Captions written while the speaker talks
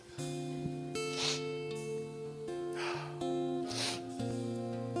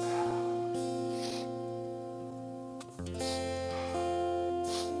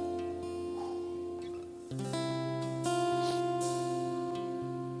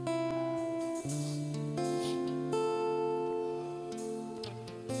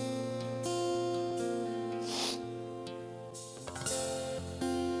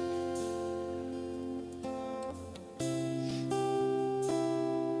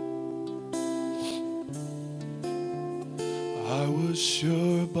was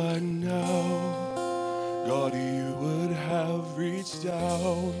sure by now, God, you would have reached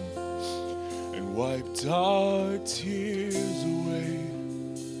down and wiped our tears away,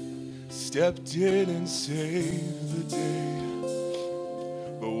 stepped in and saved the day.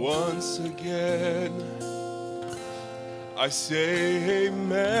 But once again, I say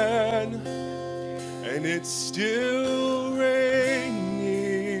amen, and it's still raining.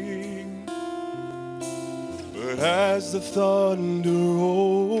 But as the thunder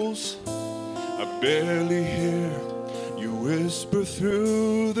rolls, I barely hear you whisper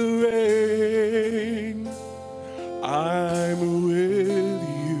through the rain, I'm with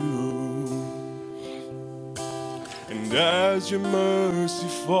you. And as your mercy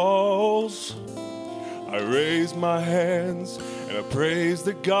falls, I raise my hands and I praise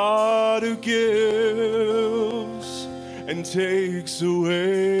the God who gives and takes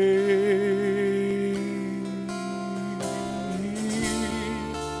away.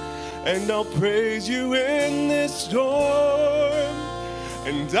 And I'll praise you in this storm,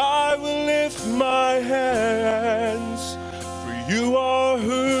 and I will lift my hands, for you are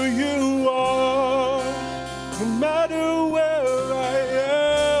who you are, no matter where I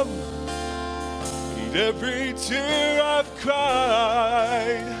am. And every tear I've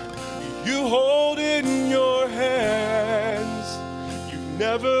cried, you hold in your hands. You've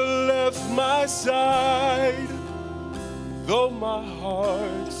never left my side, though my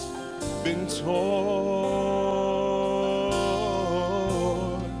heart's been torn.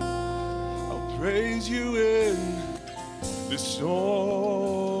 I'll praise you in the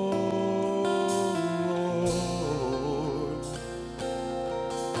storm.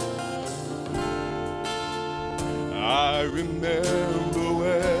 I remember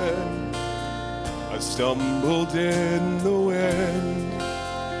when I stumbled in the wind.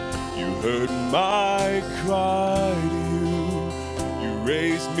 You heard my cry to you. You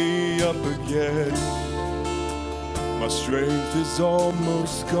raised me up again. My strength is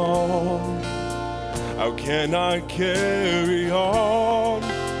almost gone. How can I carry on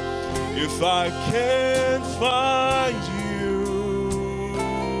if I can't find you?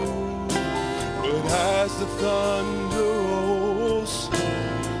 But as the thunder rolls,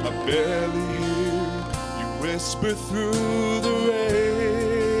 I barely hear you whisper through the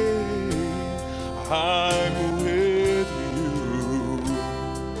rain, I'm with you.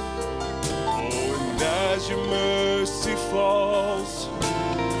 Oh, and as your mercy falls,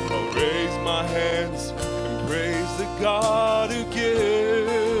 I'll raise my hands and praise the God who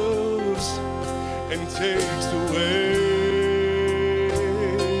gives and takes away.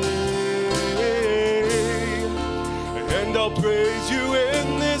 And I'll praise you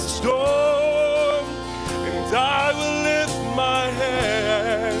in this storm, and I will lift my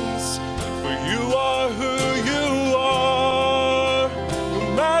hands, for you are who you are,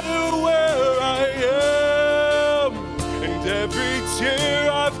 no matter where I am. And every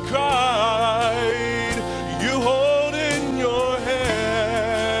tear I've cried, you hold in your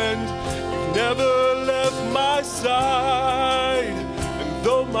hand. You've never left my side, and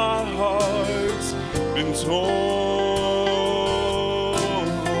though my heart's been torn,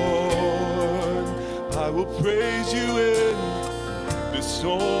 I will praise you in this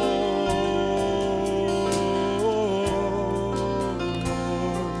storm.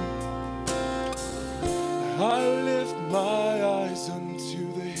 I lift my eyes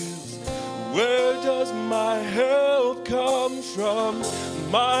unto the hills. Where does my help come from?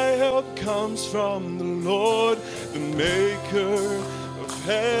 My help comes from the Lord, the maker of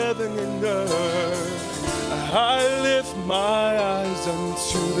heaven and earth. I lift my eyes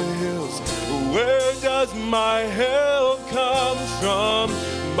unto the hills. Where does my help come from?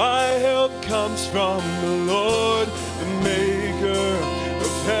 My help comes from the Lord, the maker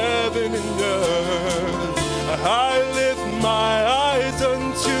of heaven and earth. I lift my eyes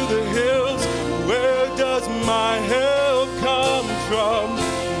unto the hills. Where does my help come from?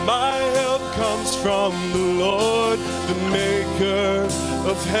 My help comes from the Lord, the maker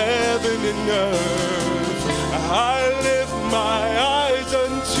of heaven and earth. I lift my eyes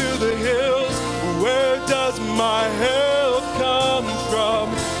unto the hills. Where does my help come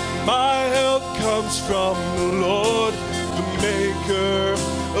from? My help comes from the Lord, the maker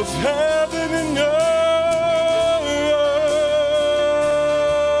of heaven and earth.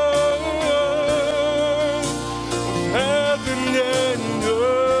 Heaven and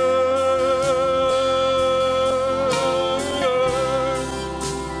earth.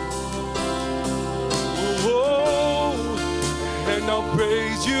 Oh, and I'll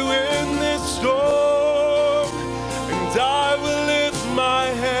praise you in this storm, and I will lift my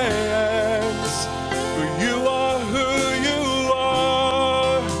hands, for you are who you are.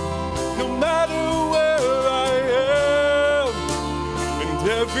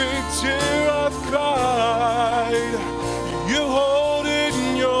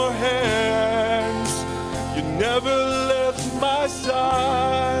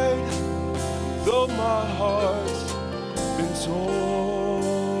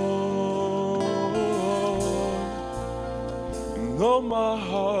 my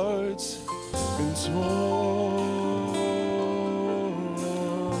heart's been torn,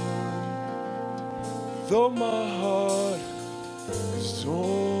 though my heart is torn,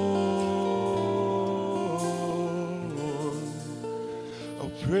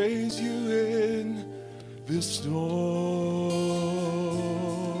 I'll praise you in this storm.